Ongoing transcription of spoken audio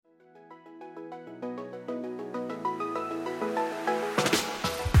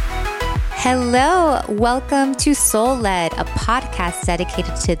Hello, welcome to Soul Led, a podcast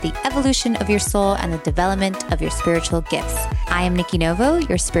dedicated to the evolution of your soul and the development of your spiritual gifts. I am Nikki Novo,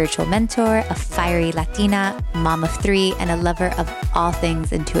 your spiritual mentor, a fiery Latina, mom of three, and a lover of all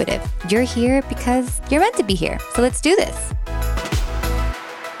things intuitive. You're here because you're meant to be here. So let's do this.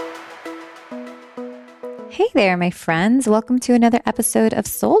 Hey there, my friends. Welcome to another episode of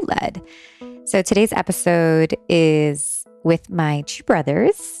Soul Led. So today's episode is with my two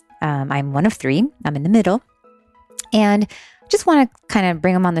brothers. I'm one of three. I'm in the middle. And just want to kind of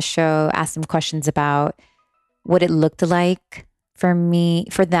bring them on the show, ask them questions about what it looked like for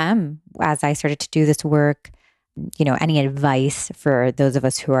them as I started to do this work. You know, any advice for those of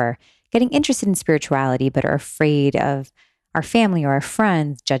us who are getting interested in spirituality, but are afraid of our family or our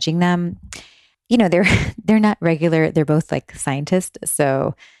friends judging them. You know, they're not regular. They're both like scientists.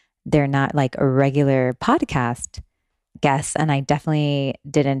 So they're not like a regular podcast guests, and I definitely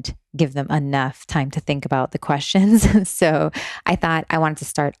didn't give them enough time to think about the questions. So I thought I wanted to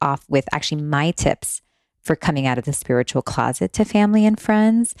start off with actually my tips for coming out of the spiritual closet to family and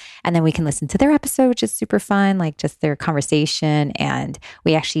friends. And then we can listen to their episode, which is super fun, like just their conversation. And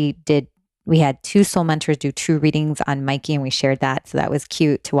we had two soul mentors do 2 readings on Mikey, and we shared that. So that was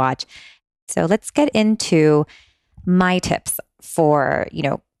cute to watch. So let's get into my tips for,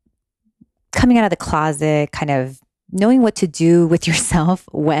 coming out of the closet, kind of knowing what to do with yourself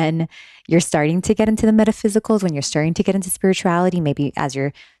when you're starting to get into the metaphysicals, when you're starting to get into spirituality, maybe as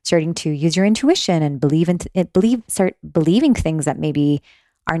you're starting to use your intuition and start believing things that maybe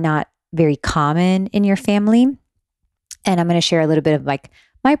are not very common in your family. And I'm going to share a little bit of like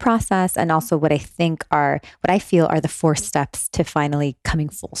my process and also what I feel are the 4 steps to finally coming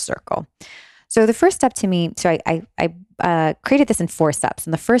full circle. So the first step to me, I created this in 4 steps.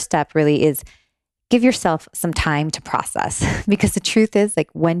 And the first step really is give yourself some time to process, because the truth is, like,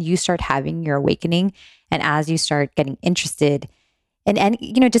 when you start having your awakening and as you start getting interested and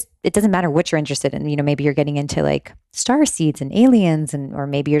just, it doesn't matter what you're interested in, maybe you're getting into like star seeds and aliens, or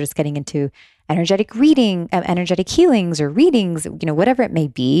maybe you're just getting into energetic healings or readings, whatever it may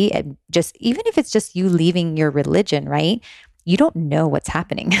be. And just, even if it's just you leaving your religion, right? You don't know what's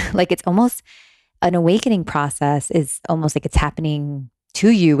happening. Like, it's almost an awakening process is almost like it's happening to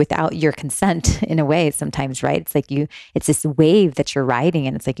you without your consent in a way sometimes, right? It's like it's this wave that you're riding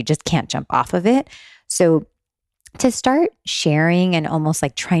and it's like you just can't jump off of it. So to start sharing and almost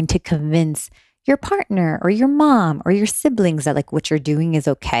like trying to convince your partner or your mom or your siblings that like what you're doing is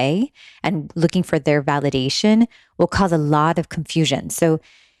okay and looking for their validation will cause a lot of confusion. So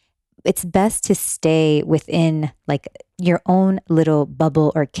it's best to stay within like your own little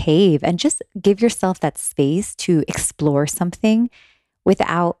bubble or cave and just give yourself that space to explore something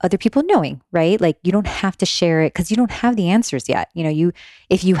without other people knowing, right? Like, you don't have to share it because you don't have the answers yet.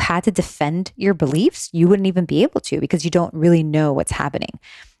 If you had to defend your beliefs, you wouldn't even be able to, because you don't really know what's happening.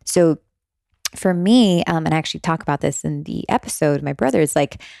 So for me, and I actually talk about this in the episode, my brothers,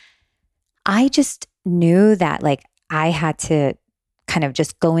 like, I just knew that like I had to kind of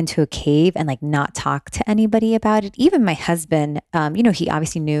just go into a cave and like not talk to anybody about it. Even my husband, he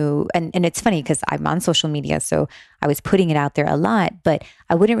obviously knew, and it's funny because I'm on social media, so I was putting it out there a lot, but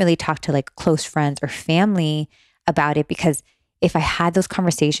I wouldn't really talk to like close friends or family about it, because if I had those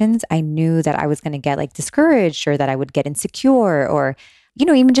conversations, I knew that I was going to get like discouraged, or that I would get insecure, or,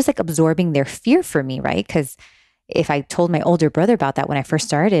 even just like absorbing their fear for me, right? Because if I told my older brother about that when I first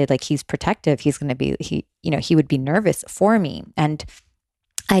started, like, he's protective, he would be nervous for me. And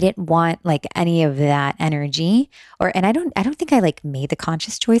I didn't want like any of that energy, and I don't think I like made the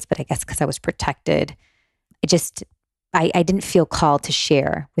conscious choice, but I guess because I was protected, I didn't feel called to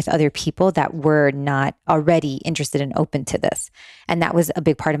share with other people that were not already interested and open to this. And that was a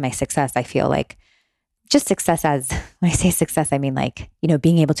big part of my success. I feel like just success, when I say success, I mean like,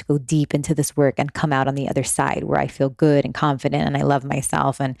 being able to go deep into this work and come out on the other side where I feel good and confident and I love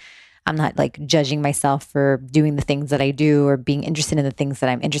myself, and I'm not like judging myself for doing the things that I do or being interested in the things that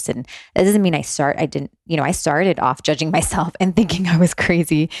I'm interested in. That doesn't mean I started off judging myself and thinking I was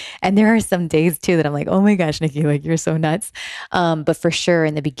crazy. And there are some days too that I'm like, oh my gosh, Nikki, like, you're so nuts. But for sure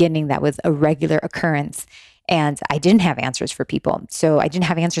in the beginning, that was a regular occurrence, and I didn't have answers for people. So I didn't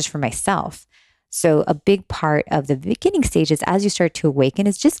have answers for myself. So a big part of the beginning stages as you start to awaken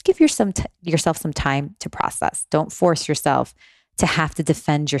is just give yourself some time to process. Don't force yourself to have to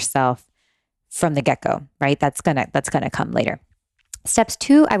defend yourself from the get-go, right? That's gonna come later. Steps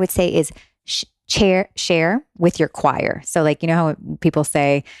 2, I would say, is share with your choir. So like, how people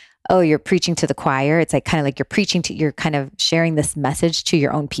say, oh, you're preaching to the choir. It's like kind of like you're kind of sharing this message to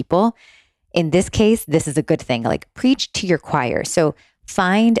your own people. In this case, this is a good thing. Like, preach to your choir. So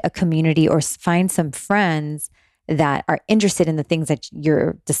find a community or find some friends that are interested in the things that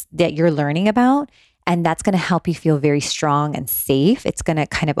you're learning about. And that's going to help you feel very strong and safe. It's going to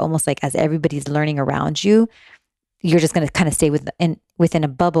kind of almost like as everybody's learning around you, you're just going to kind of stay within a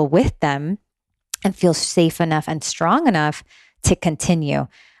bubble with them and feel safe enough and strong enough to continue.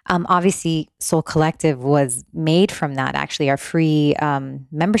 Obviously, Soul Collective was made from that. Actually, our free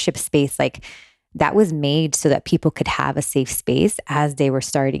membership space, like that was made so that people could have a safe space as they were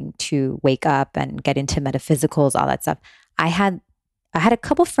starting to wake up and get into metaphysicals, all that stuff. I had a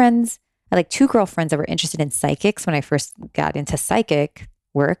couple friends, like two girlfriends that were interested in psychics when I first got into psychic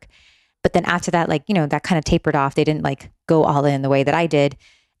work. But then after that, like, that kind of tapered off. They didn't like go all in the way that I did.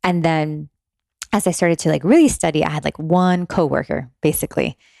 And then as I started to like really study, I had like one coworker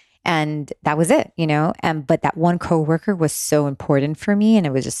basically. And that was it, but that one coworker was so important for me. And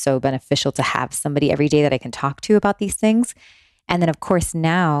it was just so beneficial to have somebody every day that I can talk to about these things. And then of course,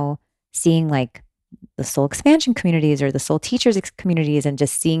 now seeing like the soul expansion communities or the soul teachers communities and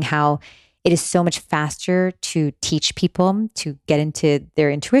just seeing how it is so much faster to teach people to get into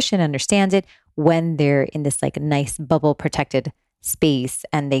their intuition, understand it when they're in this like nice bubble protected space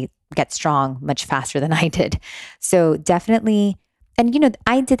and they get strong much faster than I did. So definitely, and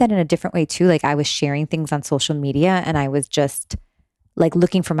I did that in a different way too. Like I was sharing things on social media and I was just like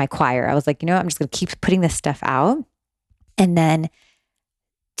looking for my choir. I was like, I'm just going to keep putting this stuff out and then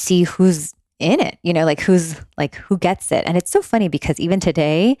see who's in it, who gets it. And it's so funny because even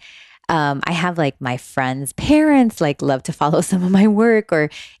today, I have like my friends' parents like love to follow some of my work, or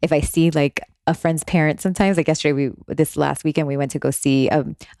if I see like a friend's parent, sometimes like yesterday, this last weekend, we went to go see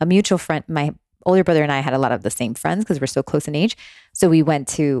a mutual friend. My older brother and I had a lot of the same friends because we're so close in age. So we went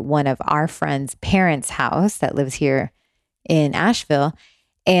to one of our friends' parents' house that lives here in Asheville.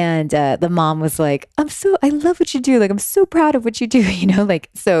 And the mom was like, I love what you do. Like, I'm so proud of what you do,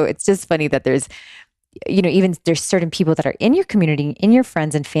 so it's just funny that there's, even there's certain people that are in your community, in your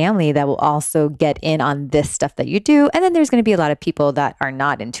friends and family that will also get in on this stuff that you do. And then there's going to be a lot of people that are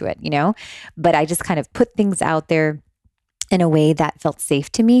not into it, but I just kind of put things out there in a way that felt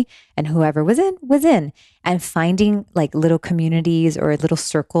safe to me, and whoever was in, and finding like little communities or little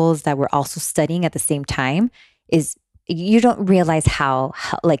circles that were also studying at the same time is, you don't realize how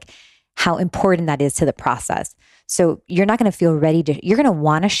important that is to the process. So you're not going to feel ready you're going to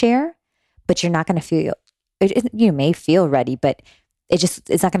want to share, but you're not going to feel, you may feel ready, but it's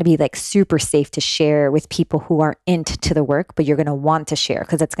not going to be like super safe to share with people who are into the work, but you're going to want to share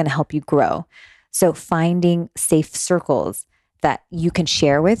because that's going to help you grow. So finding safe circles that you can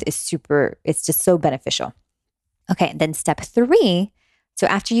share with it's just so beneficial. Okay. Then step 3. So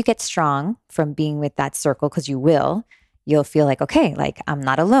after you get strong from being with that circle, because you'll feel like, okay, like I'm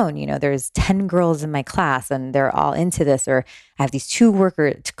not alone. There's 10 girls in my class and they're all into this, or I have these 2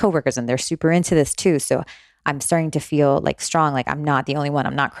 coworkers and they're super into this too. So I'm starting to feel like strong, like I'm not the only one,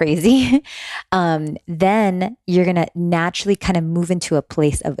 I'm not crazy. Then you're going to naturally kind of move into a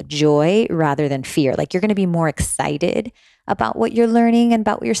place of joy rather than fear. Like you're going to be more excited about what you're learning and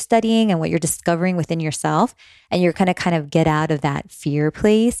about what you're studying and what you're discovering within yourself. And you're going to kind of get out of that fear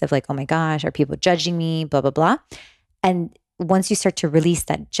place of like, oh my gosh, are people judging me, blah, blah, blah. And once you start to release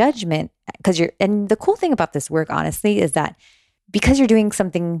that judgment, and the cool thing about this work, honestly, is that because you're doing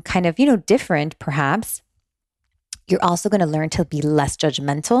something kind of, different, perhaps, you're also going to learn to be less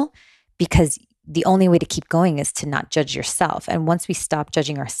judgmental, because the only way to keep going is to not judge yourself. And once we stop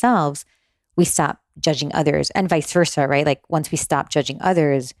judging ourselves, we stop judging others, and vice versa, right? Like once we stop judging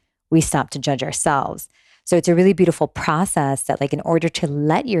others, we stop to judge ourselves. So it's a really beautiful process that, like, in order to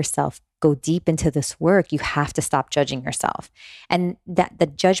let yourself go deep into this work, you have to stop judging yourself. And that the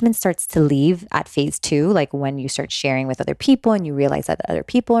judgment starts to leave at phase 2, like when you start sharing with other people and you realize that other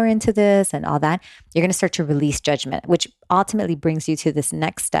people are into this and all that, you're going to start to release judgment, which ultimately brings you to this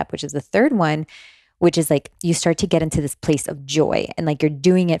next step, which is the third one, which is like you start to get into this place of joy, and like you're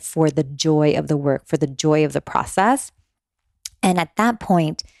doing it for the joy of the work, for the joy of the process. And at that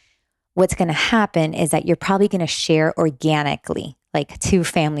point, what's going to happen is that you're probably going to share organically, like to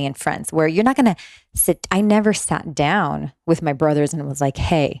family and friends, where you're not going to I never sat down with my brothers and was like,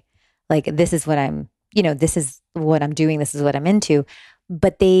 hey, like, this is what this is what I'm doing. This is what I'm into.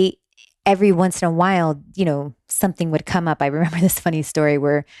 But every once in a while, something would come up. I remember this funny story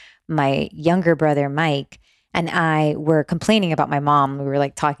where my younger brother, Mike, and I were complaining about my mom. We were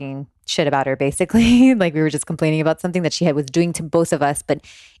like talking shit about her, basically. Like we were just complaining about something that she was doing to both of us, but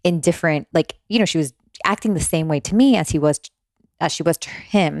in different, like, she was acting the same way to me as she was to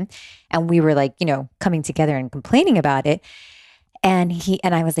him. And we were like, coming together and complaining about it. And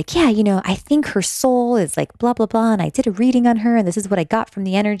I was like, yeah, I think her soul is like blah, blah, blah. And I did a reading on her and this is what I got from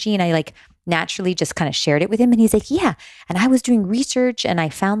the energy. And I like naturally just kind of shared it with him. And he's like, yeah. And I was doing research and I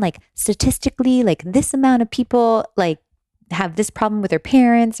found like statistically, like this amount of people like have this problem with their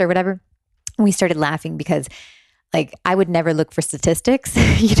parents or whatever. And we started laughing because like I would never look for statistics,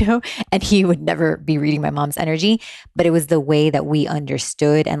 and he would never be reading my mom's energy, but it was the way that we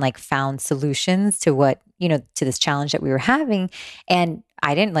understood and like found solutions to what, to this challenge that we were having. And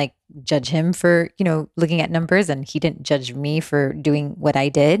I didn't like judge him for, looking at numbers, and he didn't judge me for doing what I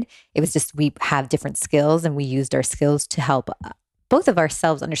did. It was just we have different skills and we used our skills to help both of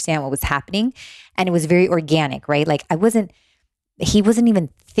ourselves understand what was happening. And it was very organic, right? Like he wasn't even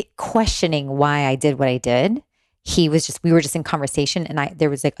questioning why I did what I did. We were just in conversation, and there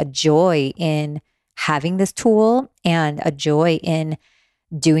was like a joy in having this tool and a joy in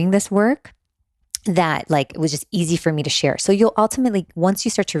doing this work that like it was just easy for me to share. So you'll ultimately, once you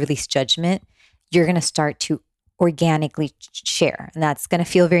start to release judgment, you're going to start to organically share, and that's going to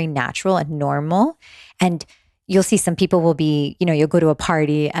feel very natural and normal. And you'll see some people will be, you'll go to a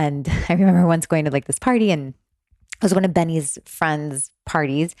party, and I remember once going to like this party, and it was one of Benny's friends'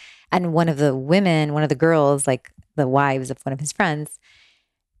 parties. And one of the girls, like the wives of one of his friends,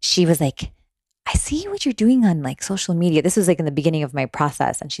 she was like, I see what you're doing on like social media. This was like in the beginning of my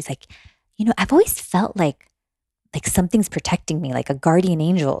process. And she's like, I've always felt like something's protecting me, like a guardian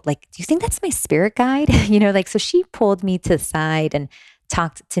angel. Like, do you think that's my spirit guide? So she pulled me to the side and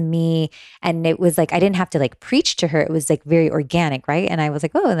talked to me. And it was like, I didn't have to like preach to her. It was like very organic. Right. And I was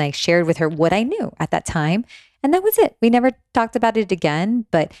like, oh, and I shared with her what I knew at that time. And that was it. We never talked about it again,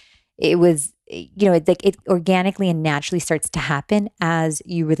 but it was, it's like it organically and naturally starts to happen as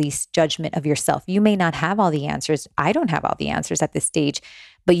you release judgment of yourself. You may not have all the answers. I don't have all the answers at this stage,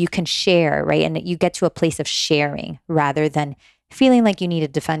 but you can share, right? And you get to a place of sharing rather than feeling like you need to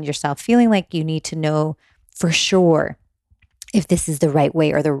defend yourself, feeling like you need to know for sure if this is the right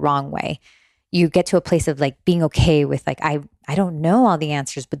way or the wrong way. You get to a place of like being okay with like, I don't know all the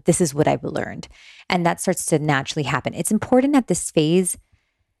answers, but this is what I've learned. And that starts to naturally happen. It's important at this phase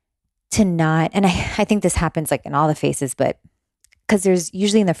to not, and I think this happens like in all the phases, but because there's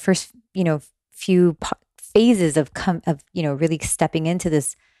usually in the first, few phases of really stepping into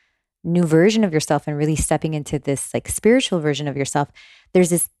this new version of yourself and really stepping into this like spiritual version of yourself, there's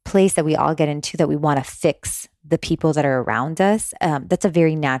this place that we all get into that we want to fix the people that are around us. That's a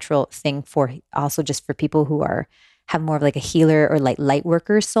very natural thing for also just for people who have more of like a healer or like light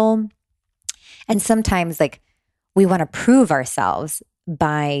worker soul. And sometimes like we want to prove ourselves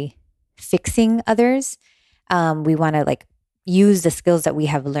by fixing others. We want to like use the skills that we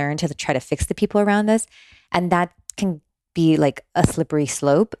have learned to try to fix the people around us. And that can be like a slippery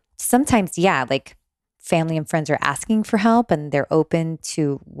slope. Sometimes, yeah, like family and friends are asking for help and they're open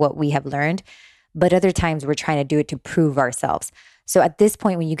to what we have learned. But other times we're trying to do it to prove ourselves. So at this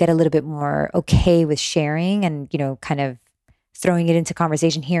point, when you get a little bit more okay with sharing and, kind of throwing it into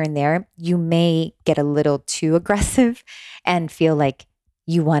conversation here and there, you may get a little too aggressive and feel like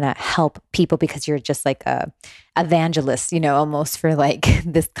you want to help people because you're just like a evangelist, almost for like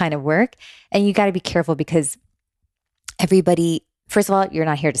this kind of work. And you got to be careful because everybody, first of all, you're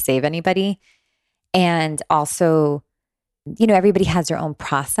not here to save anybody. And also, everybody has their own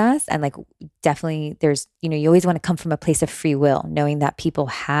process. And like, definitely there's, you always want to come from a place of free will, knowing that people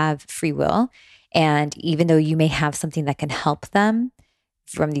have free will. And even though you may have something that can help them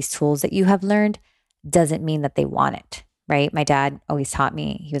from these tools that you have learned, doesn't mean that they want it, right? My dad always taught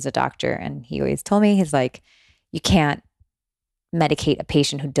me, he was a doctor, and he always told me, he's like, you can't medicate a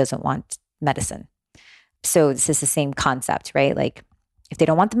patient who doesn't want medicine. So this is the same concept, right? Like if they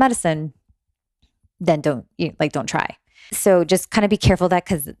don't want the medicine, then don't try. So just kind of be careful of that,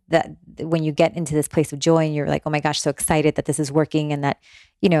 because that when you get into this place of joy and you're like, oh my gosh, so excited that this is working and that,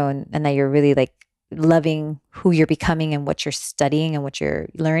 and that you're really like loving who you're becoming and what you're studying and what you're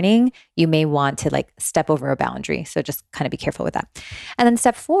learning, you may want to like step over a boundary. So just kind of be careful with that. And then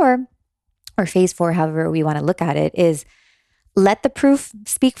step 4 or phase 4, however we want to look at it, is let the proof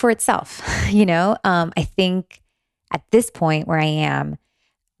speak for itself. I think at this point where I am,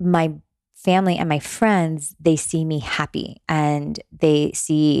 my family and my friends, they see me happy and they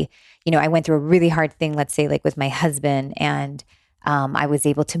see, I went through a really hard thing, let's say like with my husband, and I was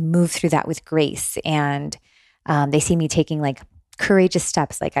able to move through that with grace. And they see me taking like courageous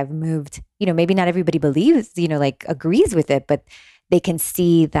steps. Like I've moved, maybe not everybody believes, like agrees with it, but they can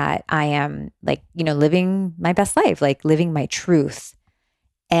see that I am like, living my best life, like living my truth.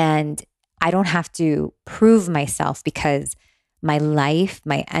 And I don't have to prove myself because my life,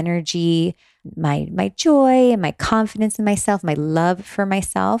 my energy, my joy and my confidence in myself, my love for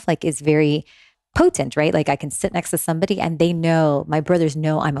myself, like is very potent, right? Like I can sit next to somebody and they know, my brothers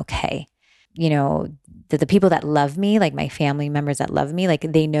know I'm okay. You know, the people that love me, like my family members that love me, like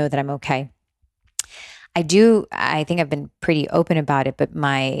they know that I'm okay. I think I've been pretty open about it, but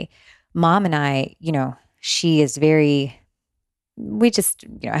my mom and I, you know, she is we just,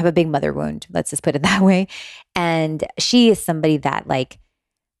 you know, have a big mother wound. Let's just put it that way. And she is somebody that like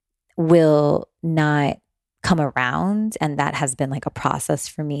will not come around. And that has been like a process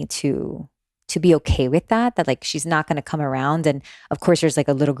for me to be okay with that like she's not going to come around. And of course, there's like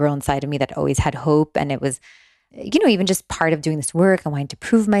a little girl inside of me that always had hope. And it was, you know, even just part of doing this work and wanting to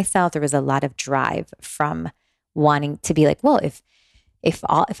prove myself, there was a lot of drive from wanting to be like, well, if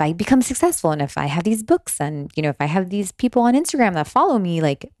I become successful and if I have these books and, you know, if I have these people on Instagram that follow me,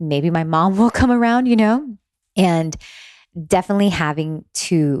 like maybe my mom will come around, you know, and definitely having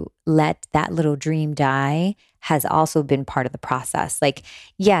to let that little dream die has also been part of the process. Like,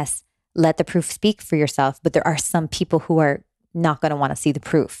 yes, let the proof speak for yourself, but there are some people who are not going to want to see the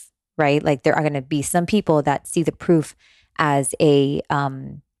proof, right? Like there are going to be some people that see the proof as a,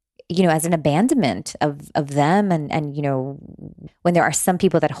 you know, as an abandonment of them. And, you know, when there are some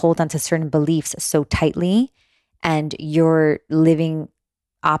people that hold on to certain beliefs so tightly and you're living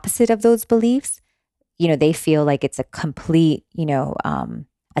opposite of those beliefs, you know, they feel like it's a complete, you know,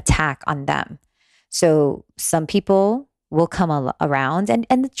 attack on them. So some people will come around and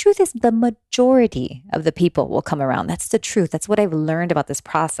the truth is the majority of the people will come around. That's the truth. That's what I've learned about this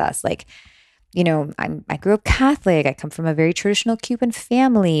process. Like, you know, I grew up Catholic. I come from a very traditional Cuban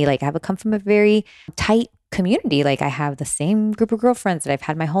family. Like I come from a very tight community. Like I have the same group of girlfriends that I've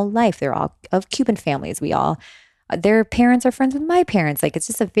had my whole life. They're all of Cuban families. Their parents are friends with my parents. Like it's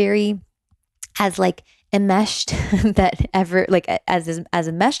just a very, as like enmeshed that ever, like as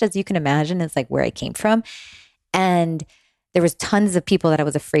enmeshed as you can imagine, is like where I came from. And there was tons of people that I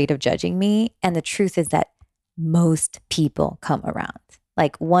was afraid of judging me. And the truth is that most people come around.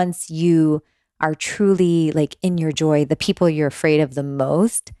 Like once you are truly like in your joy, the people you're afraid of the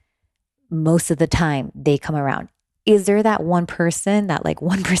most of the time, they come around. Is there that one person, that like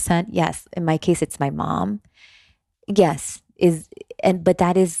 1%? Yes. In my case, it's my mom. Yes. But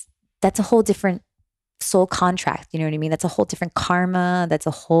that's a whole different soul contract. You know what I mean? That's a whole different karma. That's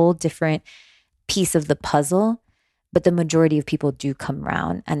a whole different piece of the puzzle. But the majority of people do come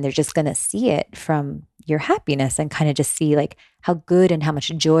around and they're just going to see it from your happiness and kind of just see like how good and how much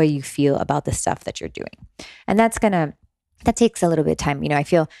joy you feel about the stuff that you're doing. And that takes a little bit of time. You know, I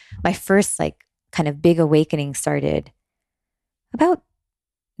feel my first like kind of big awakening started about,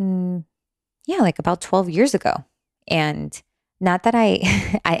 about 12 years ago. And not that I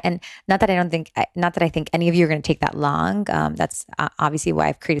think any of you are going to take that long. That's obviously why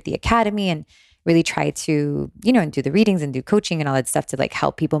I've created the Academy and really try to, you know, and do the readings and do coaching and all that stuff to like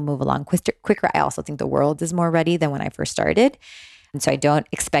help people move along quicker. I also think the world is more ready than when I first started. And so I don't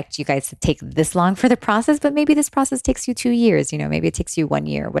expect you guys to take this long for the process, but maybe this process takes you 2 years, you know, maybe it takes you 1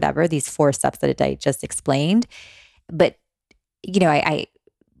 year, whatever, these 4 steps that I just explained. But, you know, I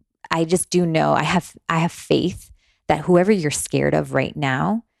just do know, I have faith that whoever you're scared of right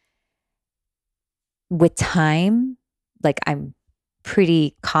now, with time, like I'm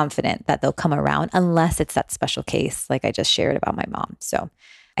pretty confident that they'll come around unless it's that special case like I just shared about my mom. So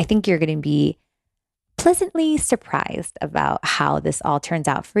I think you're going to be pleasantly surprised about how this all turns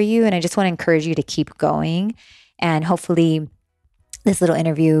out for you. And I just want to encourage you to keep going. And hopefully this little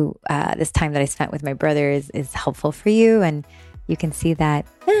interview, this time that I spent with my brother is helpful for you. And you can see that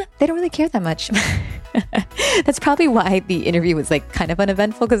they don't really care that much. That's probably why the interview was like kind of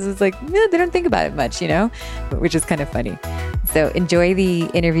uneventful, because it's like, they don't think about it much, you know, which is kind of funny. So enjoy the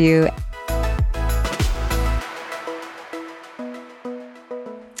interview.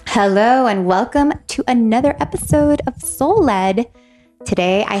 Hello and welcome to another episode of Soul Led.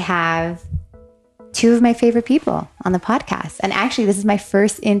 Today I have 2 of my favorite people on the podcast. And actually, this is my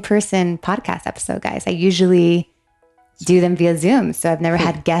first in-person podcast episode, guys. I usually do them via Zoom. So I've never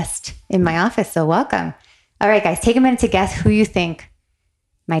had guests in my office. So welcome. All right, guys, take a minute to guess who you think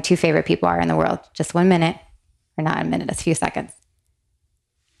my 2 favorite people are in the world. Just 1 minute, or not a minute, a few seconds.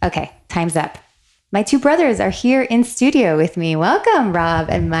 Okay, time's up. My 2 brothers are here in studio with me. Welcome, Rob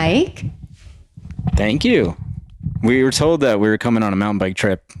and Mike. Thank you. We were told that we were coming on a mountain bike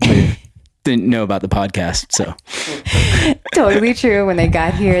trip. We didn't know about the podcast, so. Totally true. When they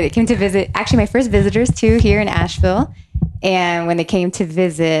got here, they came to visit. Actually, my first visitors too here in Asheville. And when they came to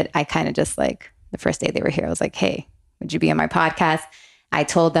visit, I kind of just like, the first day they were here, I was like, hey, would you be on my podcast? I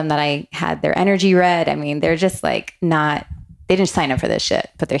told them that I had their energy read. I mean, they're just like they They didn't sign up for this shit,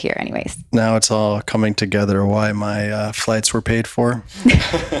 but they're here anyways. Now it's all coming together why my flights were paid for.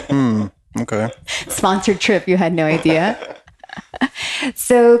 Okay. Sponsored trip. You had no idea.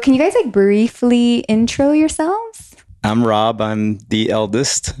 So can you guys like briefly intro yourselves? I'm Rob. I'm the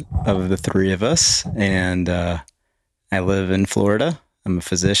eldest of the three of us, and I live in Florida. I'm a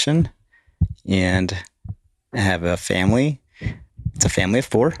physician, and I have a family. It's a family of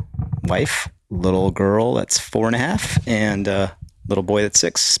four: wife, little girl that's 4.5, and a little boy that's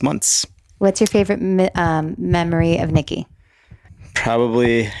 6 months. What's your favorite memory of Nikki?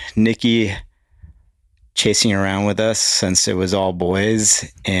 Probably Nikki chasing around with us since it was all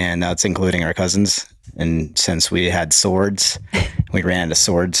boys, and that's including our cousins. And since we had swords, we ran into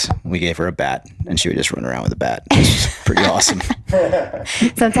swords. We gave her a bat, and she would just run around with a bat. Which is pretty awesome.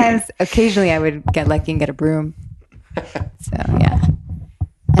 Sometimes, occasionally, I would get lucky and get a broom. So yeah.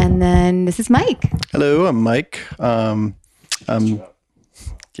 And then this is Mike. Hello, I'm Mike. I'm the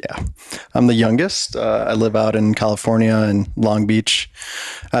youngest. I live out in California in Long Beach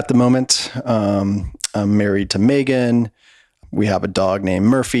at the moment. I'm married to Megan. We have a dog named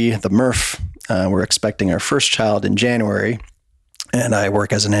Murphy, the Murph. We're expecting our first child in January, and I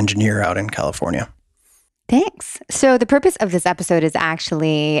work as an engineer out in California. Thanks. So the purpose of this episode is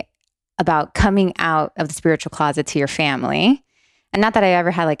actually about coming out of the spiritual closet to your family. And not that I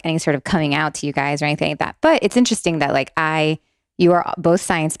ever had like any sort of coming out to you guys or anything like that, but it's interesting that like you are both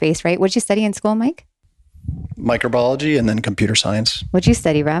science-based, right? What'd you study in school, Mike? Microbiology and then computer science. What'd you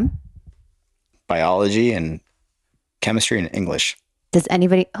study, Rob? Biology and chemistry and English. Does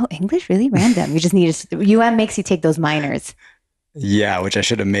anybody, English? Really random. You just need UM makes you take those minors. Yeah, which I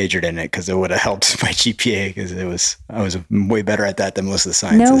should have majored in it because it would have helped my GPA because I was way better at that than most of the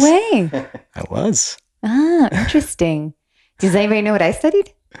sciences. No way. I was. Ah, interesting. Does anybody know what I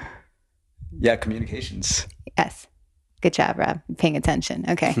studied? Yeah, communications. Yes. Good job, Rob. Paying attention.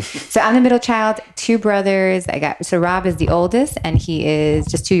 Okay. So I'm the middle child, 2 brothers. So Rob is the oldest, and he is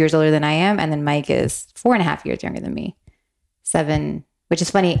just 2 years older than I am. And then Mike is 4.5 years younger than me. 7, which is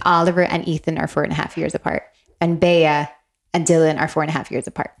funny. Oliver and Ethan are 4.5 years apart. And Bea and Dylan are 4.5 years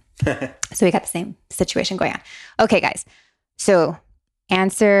apart. So we got the same situation going on. Okay, guys. So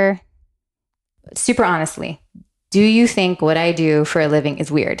answer super honestly. Do you think what I do for a living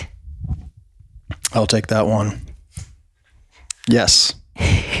is weird? I'll take that one. Yes.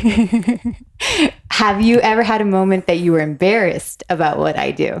 Have you ever had a moment that you were embarrassed about what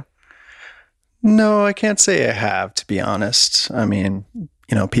I do? No, I can't say I have, to be honest. I mean,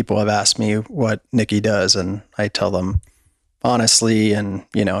 people have asked me what Nikki does, and I tell them honestly, and,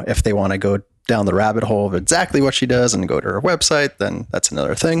 if they want to go down the rabbit hole of exactly what she does and go to her website, then that's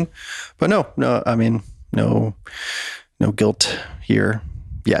another thing. But no, I mean, no guilt here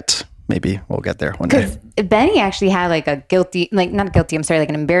yet. Maybe we'll get there one day. Because Benny actually had like an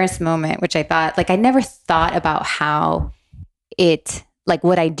embarrassed moment, which I thought, like, I never thought about how it, like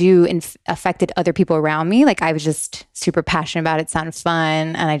what I do affected other people around me. Like I was just super passionate about it. It sounded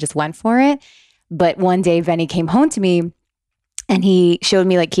fun and I just went for it. But one day Benny came home to me and he showed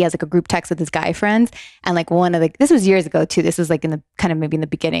me like he has like a group text with his guy friends. And like this was years ago too. This was like in the kind of maybe in the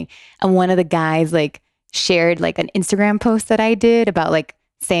beginning. And one of the guys like shared like an Instagram post that I did about like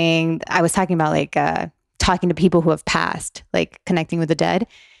saying, I was talking about like talking to people who have passed, like connecting with the dead.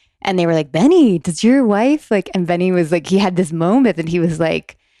 And they were like, Benny, does your wife like, and Benny was like, he had this moment and he was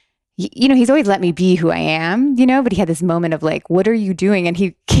like, he's always let me be who I am, but he had this moment of like, what are you doing? And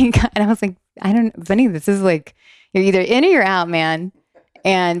and I was like, Benny, this is like, you're either in or you're out, man.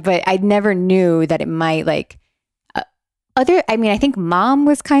 But I never knew that it might like, I think mom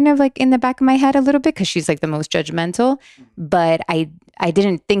was kind of like in the back of my head a little bit because she's like the most judgmental, but I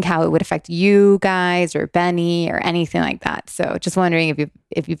didn't think how it would affect you guys or Benny or anything like that. So just wondering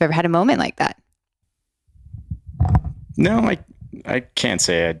if you've ever had a moment like that. No, I can't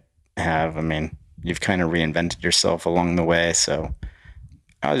say I have. I mean, you've kind of reinvented yourself along the way. So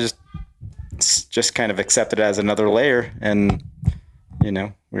I was just kind of accept it as another layer, and, we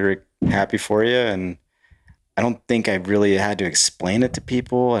were happy for you. And I don't think I really had to explain it to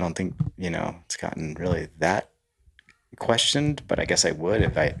people. I don't think, it's gotten really that questioned, but I guess I would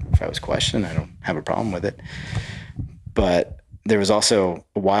if I was questioned. I don't have a problem with it. But there was also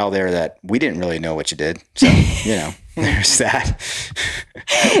a while there that we didn't really know what you did. So, there's that.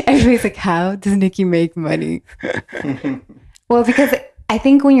 Everybody's like, how does Nikki make money? Well, because I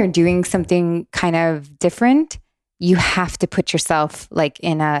think when you're doing something kind of different, you have to put yourself like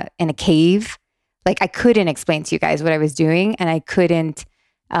in a cave. Like I couldn't explain to you guys what I was doing, and I couldn't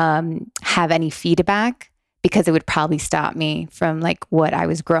have any feedback because it would probably stop me from like what I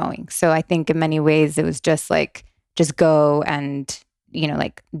was growing. So I think in many ways it was just like just go and,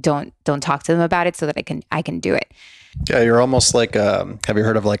 like don't talk to them about it so that I can do it. Yeah, you're almost like have you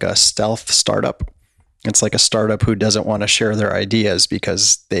heard of like a stealth startup? It's like a startup who doesn't want to share their ideas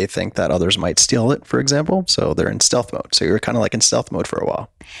because they think that others might steal it, for example. So they're in stealth mode. So you're kind of like in stealth mode for a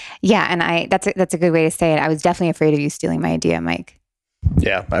while. Yeah, and that's a good way to say it. I was definitely afraid of you stealing my idea, Mike.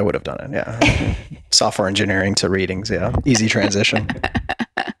 Yeah, I would have done it. Yeah. Software engineering to readings. Yeah. Easy transition.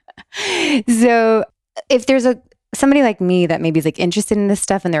 So if there's somebody like me that maybe is like interested in this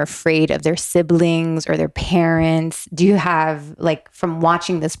stuff and they're afraid of their siblings or their parents, do you have, like, from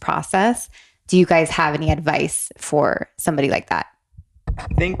watching this process, do you guys have any advice for somebody like that? I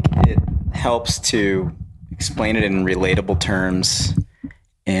think it helps to explain it in relatable terms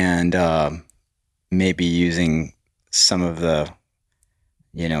and maybe using some of the,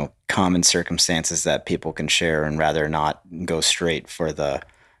 common circumstances that people can share, and rather not go straight for the,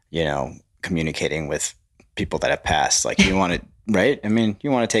 communicating with people that have passed. Like, you want it, right? I mean,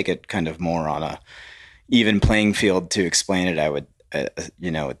 you want to take it kind of more on a even playing field to explain it, I would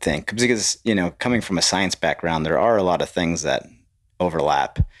think, because, coming from a science background, there are a lot of things that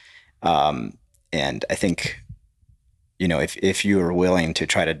overlap. And I think, if you are willing to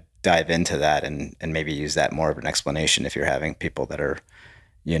try to dive into that and maybe use that more of an explanation, if you're having people that are,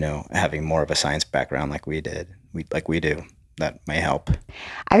 having more of a science background like we do, that may help.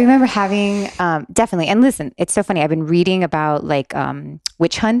 I remember having, definitely. And listen, it's so funny. I've been reading about like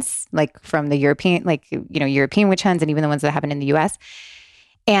witch hunts, like from the European, European witch hunts, and even the ones that happen in the US.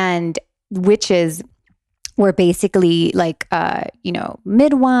 And witches were basically like,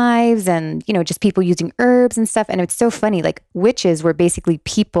 midwives and, just people using herbs and stuff. And it's so funny. Like, witches were basically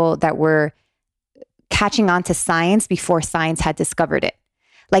people that were catching on to science before science had discovered it.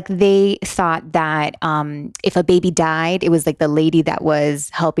 Like, they thought that if a baby died, it was like the lady that was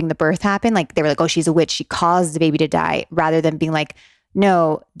helping the birth happen. Like, they were like, oh, she's a witch. She caused the baby to die, rather than being like,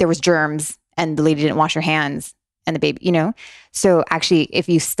 no, there was germs and the lady didn't wash her hands and the baby, So actually, if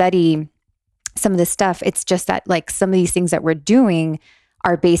you study some of this stuff, it's just that, like, some of these things that we're doing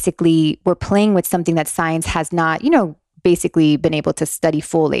are basically, we're playing with something that science has not, basically been able to study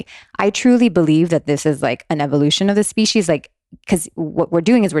fully. I truly believe that this is like an evolution of the species, like, because what we're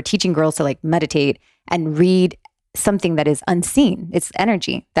doing is we're teaching girls to like meditate and read something that is unseen. It's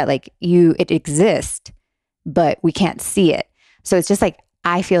energy that it exists, but we can't see it. So it's just like,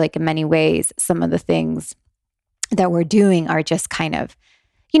 I feel like in many ways, some of the things that we're doing are just kind of,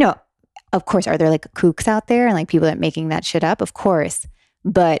 of course, are there like kooks out there and like people that are making that shit up? Of course.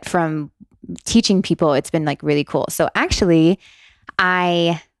 But from teaching people, it's been like really cool. So actually,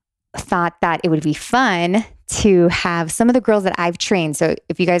 I thought that it would be fun to have some of the girls that I've trained. So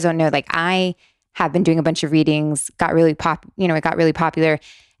if you guys don't know, like, I have been doing a bunch of readings, it got really popular.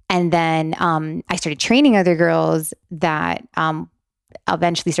 And then I started training other girls that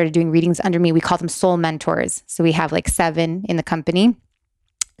eventually started doing readings under me. We call them soul mentors. So we have like 7 in the company.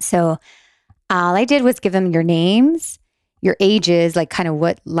 So all I did was give them your names, your ages, like kind of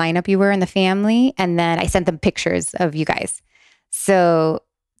what lineup you were in the family. And then I sent them pictures of you guys. So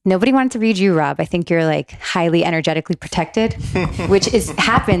nobody wanted to read you, Rob. I think you're like highly energetically protected, which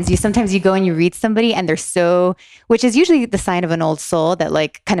happens. Sometimes you go and you read somebody and which is usually the sign of an old soul that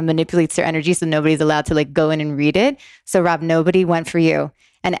like kind of manipulates their energy. So nobody's allowed to like go in and read it. So Rob, nobody went for you.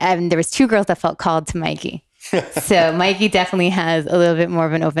 And there was 2 girls that felt called to Mikey. So Mikey definitely has a little bit more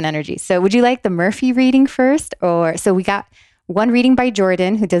of an open energy. So would you like the Murphy reading first? So we got one reading by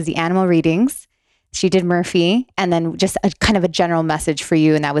Jordan, who does the animal readings. She did Murphy, and then just a kind of a general message for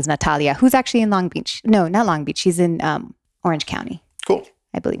you. And that was Natalia, who's actually in Long Beach. No, not Long Beach. She's in Orange County. Cool.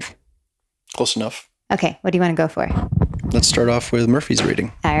 I believe. Close enough. Okay. What do you want to go for? Let's start off with Murphy's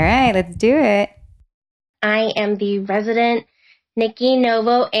reading. All right, let's do it. I am the resident Nikki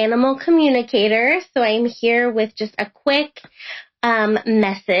Novo animal communicator. So I'm here with just a quick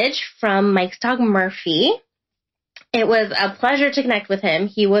message from Mike's dog, Murphy. It was a pleasure to connect with him.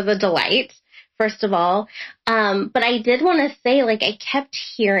 He was a delight, first of all. But I did want to say, like, I kept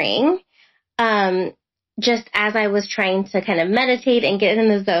hearing, just as I was trying to kind of meditate and get in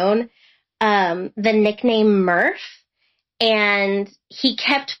the zone, the nickname Murph. And he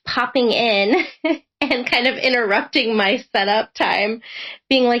kept popping in and kind of interrupting my setup time,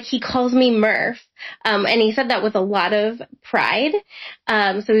 being like, he calls me Murph. And he said that with a lot of pride.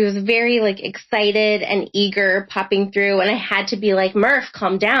 So he was very like excited and eager popping through. And I had to be like, Murph,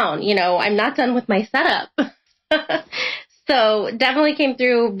 calm down. I'm not done with my setup. So definitely came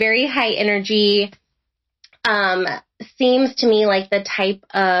through very high energy. Seems to me like the type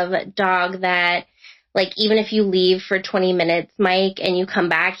of dog that Like, even if you leave for 20 minutes, Mike, and you come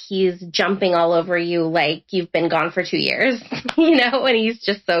back, he's jumping all over you like you've been gone for 2 years, and he's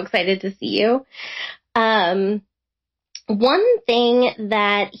just so excited to see you. One thing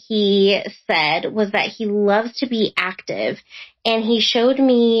that he said was that he loves to be active, and he showed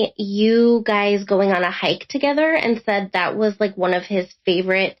me you guys going on a hike together and said that was like one of his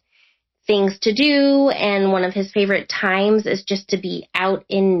favorite things to do, and one of his favorite times is just to be out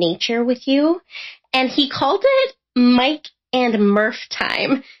in nature with you. And he called it Mike and Murph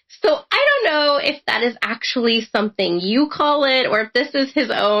time. So I don't know if that is actually something you call it, or if this is his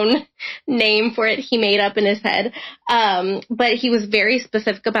own name for it he made up in his head. But he was very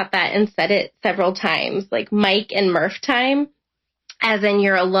specific about that and said it several times, like Mike and Murph time, as in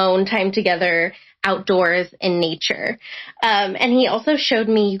your alone time together outdoors in nature. And he also showed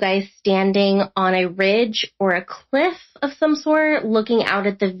me you guys standing on a ridge or a cliff of some sort, looking out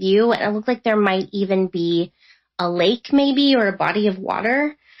at the view. And it looked like there might even be a lake maybe, or a body of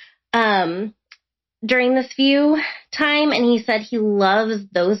water during this view time. And he said he loves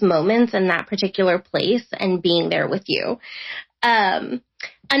those moments in that particular place and being there with you.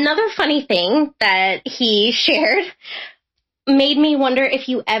 Another funny thing that he shared made me wonder if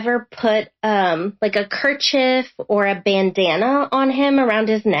you ever put like a kerchief or a bandana on him around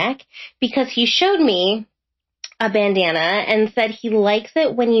his neck, because he showed me a bandana and said he likes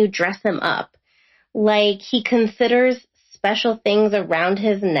it when you dress him up. Like, he considers special things around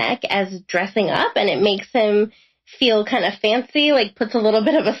his neck as dressing up, and it makes him feel kind of fancy, like puts a little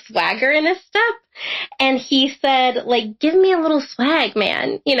bit of a swagger in his step. And he said, like, give me a little swag,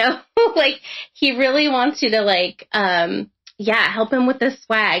 man, like he really wants you to like, help him with this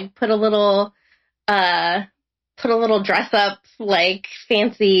swag, put a little dress up, like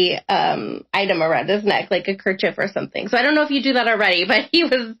fancy, item around his neck, like a kerchief or something. So I don't know if you do that already, but he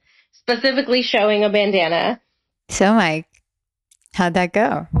was specifically showing a bandana. So, Mike, how'd that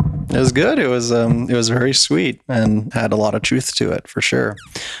go? It was good. It was very sweet and had a lot of truth to it, for sure.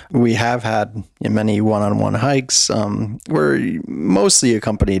 We have had many one-on-one hikes. We're mostly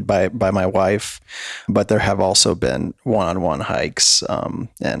accompanied by my wife, but there have also been one-on-one hikes. And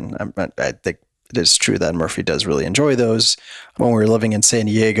I think it is true that Murphy does really enjoy those. When we were living in San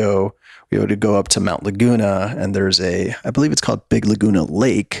Diego, we would go up to Mount Laguna, and there's I believe it's called Big Laguna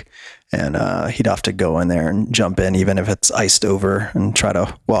Lake. And he'd have to go in there and jump in, even if it's iced over, and try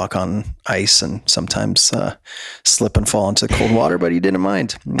to walk on ice, and sometimes slip and fall into cold water. But he didn't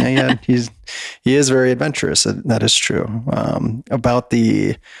mind. Yeah, he is very adventurous. That is true. About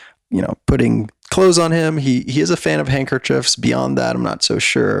the putting clothes on him, he is a fan of handkerchiefs. Beyond that, I'm not so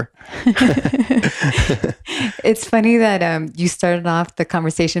sure. It's funny that you started off the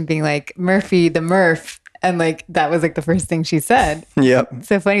conversation being like, Murphy the Murph. And like, that was like the first thing she said. Yep.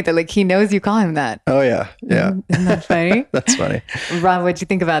 So funny that like he knows you call him that. Oh yeah. Yeah. Isn't that funny? That's funny. Rob, what'd you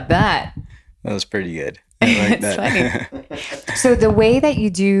think about that? That was pretty good. I like that. Funny. So the way that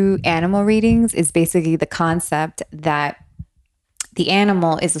you do animal readings is basically the concept that the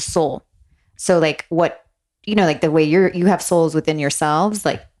animal is a soul. So like what, like the way you have souls within yourselves,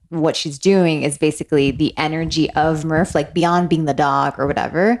 like what she's doing is basically the energy of Murph, like beyond being the dog or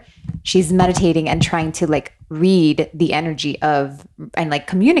whatever. She's meditating and trying to like read the energy of, and like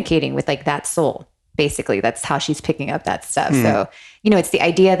communicating with like that soul. Basically, that's how she's picking up that stuff. So, it's the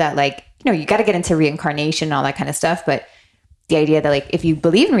idea that like, you got to get into reincarnation and all that kind of stuff. But the idea that like, if you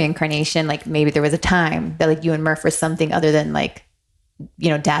believe in reincarnation, like maybe there was a time that like you and Murph were something other than like,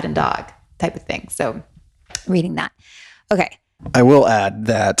 dad and dog type of thing. So reading that. Okay. I will add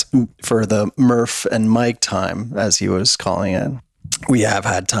that for the Murph and Mike time, as he was calling it, we have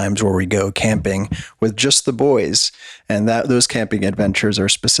had times where we go camping with just the boys, and those camping adventures are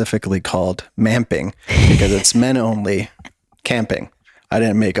specifically called mamping because it's men only camping. I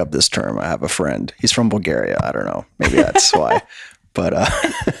didn't make up this term. I have a friend. He's from Bulgaria. I don't know. Maybe that's why. But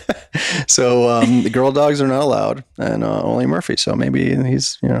so the girl dogs are not allowed, and only Murphy. So maybe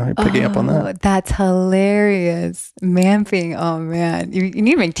he's picking up on that. That's hilarious. Mamping. Oh man, you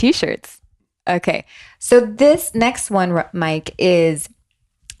need to make t-shirts. Okay, so this next one, Mike, is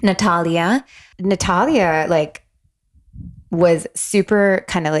Natalia. Natalia like was super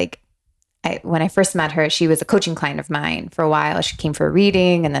kind of like. When I first met her, she was a coaching client of mine for a while. She came for a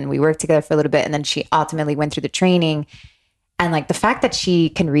reading, and then we worked together for a little bit, and then she ultimately went through the training. And like the fact that she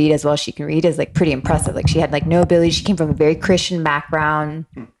can read as well as she can read is like pretty impressive. Like she had like no ability. She came from a very Christian background,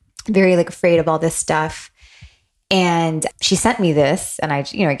 very like afraid of all this stuff. And she sent me this, and I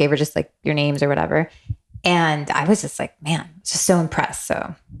gave her just like your names or whatever. And I was just like, man, just so impressed.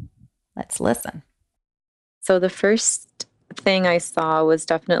 So let's listen. So the first thing I saw was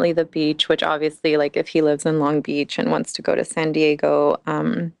definitely the beach, which obviously, like, if he lives in Long Beach and wants to go to San Diego,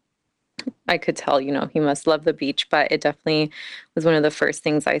 I could tell, he must love the beach, but it definitely was one of the first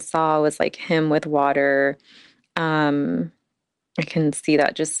things I saw was like him with water. I can see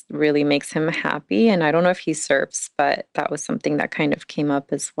that just really makes him happy. And I don't know if he surfs, but that was something that kind of came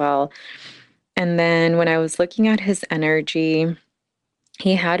up as well. And then when I was looking at his energy,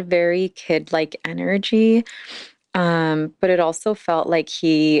 he had very kid-like energy, but it also felt like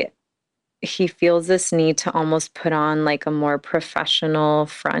he feels this need to almost put on like a more professional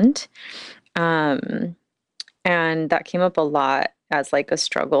front. And that came up a lot as like a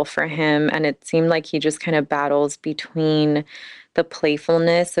struggle for him. And it seemed like he just kind of battles between the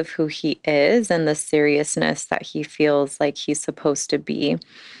playfulness of who he is and the seriousness that he feels like he's supposed to be.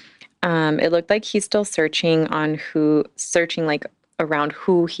 It looked like he's still searching like around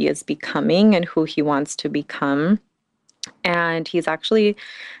who he is becoming and who he wants to become. And he's actually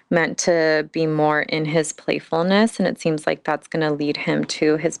meant to be more in his playfulness. And it seems like that's going to lead him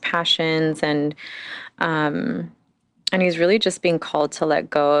to his passions. And he's really just being called to let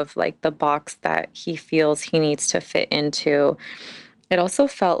go of like the box that he feels he needs to fit into. It also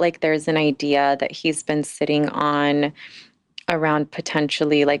felt like there's an idea that he's been sitting on around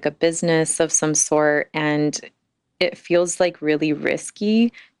potentially like a business of some sort. And it feels like really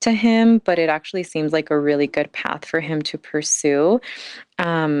risky to him, but it actually seems like a really good path for him to pursue.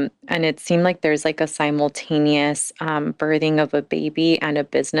 And it seemed like there's like a simultaneous birthing of a baby and a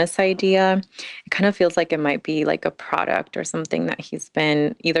business idea. It kind of feels like it might be like a product or something that he's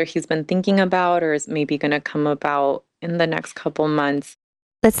been thinking about or is maybe going to come about in the next couple months.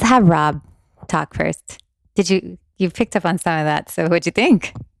 Let's have Rob talk first. You picked up on some of that. So what'd you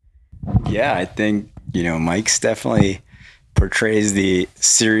think? Yeah, I think, Mike's definitely portrays the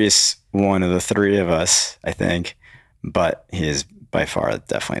serious one of the three of us, I think, but he is by far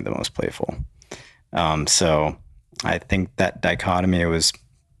definitely the most playful. So I think that dichotomy was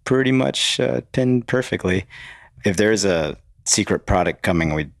pretty much pinned perfectly. If there's a secret product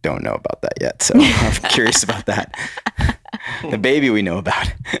coming, we don't know about that yet. So I'm curious about that. The baby we know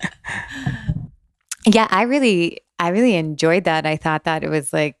about. Yeah, I really enjoyed that. I thought that it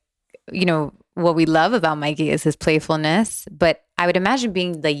was like, what we love about Mikey is his playfulness, but I would imagine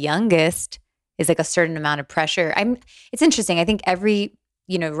being the youngest is like a certain amount of pressure. It's interesting. I think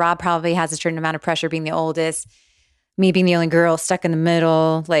Rob probably has a certain amount of pressure being the oldest. Me being the only girl stuck in the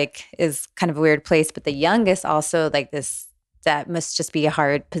middle, like, is kind of a weird place. But the youngest also, like, that must just be a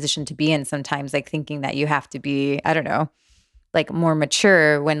hard position to be in sometimes, like thinking that you have to be, I don't know, like more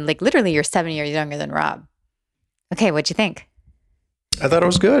mature when like literally you're 7 years younger than Rob. Okay, what'd you think? I thought it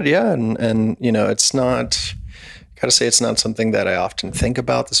was good, yeah, and it's not. Gotta say, it's not something that I often think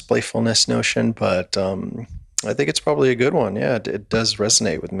about, this playfulness notion, but I think it's probably a good one. Yeah, it does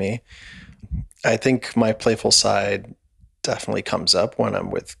resonate with me. I think my playful side definitely comes up when I'm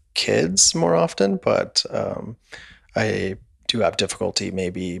with kids more often, but I do have difficulty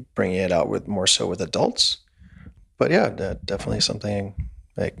maybe bringing it out more so with adults. But yeah, definitely something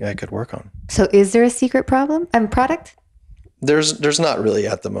I could work on. So is there a secret product? There's not really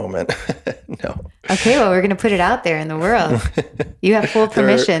at the moment. No. Okay, well, we're going to put it out there in the world. You have full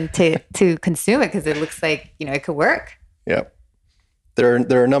permission to consume it because it looks like, it could work. Yeah. There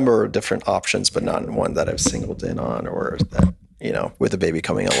are a number of different options, but not one that I've singled in on or that, with the baby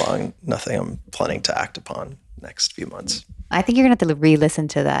coming along, nothing I'm planning to act upon next few months. I think you're going to have to re-listen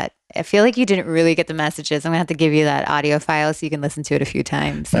to that. I feel like you didn't really get the messages. I'm going to have to give you that audio file so you can listen to it a few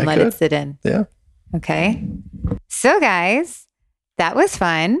times and let it sit in. Yeah. Okay. So guys, that was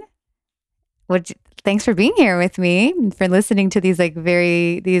fun. Thanks for being here with me and for listening to these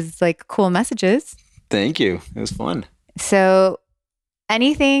cool messages. Thank you. It was fun. So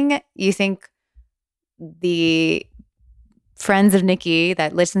anything you think the friends of Nikki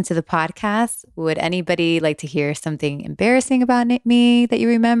that listen to the podcast, would anybody like to hear something embarrassing about me that you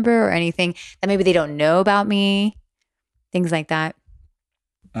remember, or anything that maybe they don't know about me? Things like that.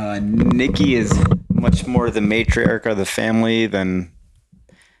 Nikki is much more the matriarch of the family than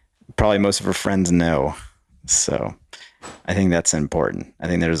probably most of her friends know. So I think that's important. I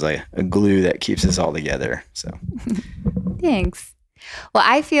think there's like a glue that keeps us all together. So thanks. Well,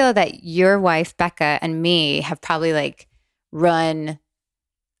 I feel that your wife, Becca, and me have probably like run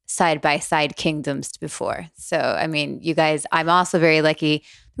side by side kingdoms before. So, I mean, you guys, I'm also very lucky.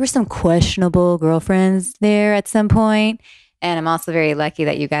 There were some questionable girlfriends there at some point. And I'm also very lucky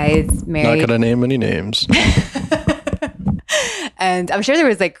that you guys married. Not going to name any names. And I'm sure there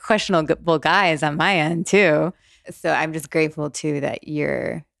was like questionable guys on my end too. So I'm just grateful too that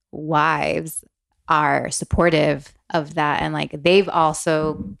your wives are supportive of that. And like, they've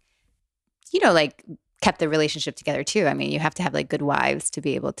also, like kept the relationship together too. I mean, you have to have like good wives to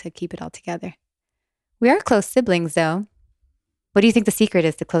be able to keep it all together. We are close siblings though. What do you think the secret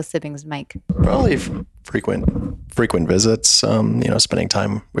is to close siblings, Mike? Probably frequent visits, spending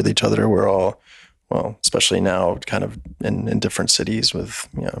time with each other. We're all, well, especially now kind of in different cities with,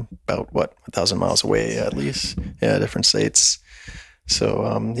 about 1,000 miles away at least. Yeah, different states.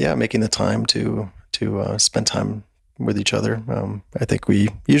 So, making the time to spend time with each other. I think we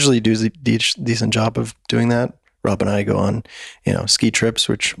usually do a decent job of doing that. Rob and I go on, ski trips,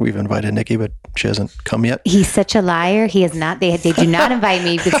 which we've invited Nikki, but she hasn't come yet. He's such a liar. He is not. They do not invite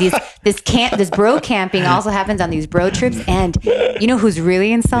me because this bro camping also happens on these bro trips. And you know who's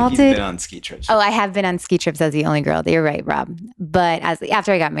really insulted? You've been on ski trips. Oh, I have been on ski trips as the only girl. You're right, Rob. But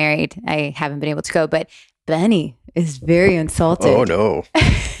after I got married, I haven't been able to go. But Benny is very insulted. Oh no.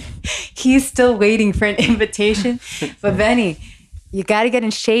 He's still waiting for an invitation. But Benny, you got to get in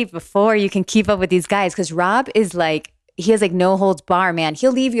shape before you can keep up with these guys. Because Rob is like, he has like no holds bar, man.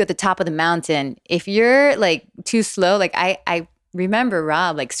 He'll leave you at the top of the mountain. If you're like too slow, like I remember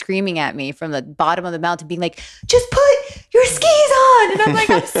Rob like screaming at me from the bottom of the mountain being like, just put your skis on. And I'm like,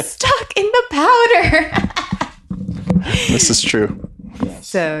 I'm stuck in the powder. This is true. Yes.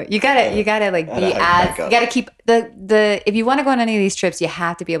 So you gotta like be as, you gotta keep the, if you want to go on any of these trips, you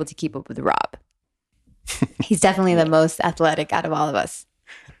have to be able to keep up with Rob. He's definitely the most athletic out of all of us.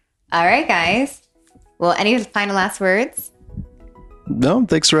 All right, guys. Well, any final last words? No,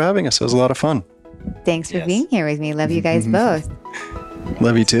 thanks for having us. It was a lot of fun. Thanks for being here with me. Love you guys both.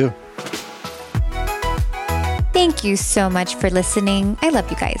 Love you too. Thank you so much for listening. I love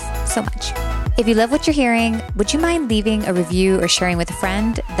you guys so much. If you love what you're hearing, would you mind leaving a review or sharing with a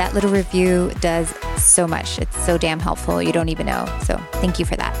friend? That little review does so much. It's so damn helpful. You don't even know. So thank you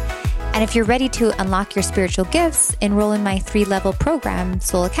for that. And if you're ready to unlock your spiritual gifts, enroll in my 3-level program,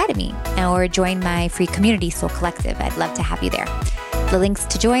 Soul Academy, or join my free community, Soul Collective. I'd love to have you there. The links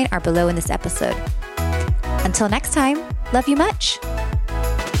to join are below in this episode. Until next time, love you much.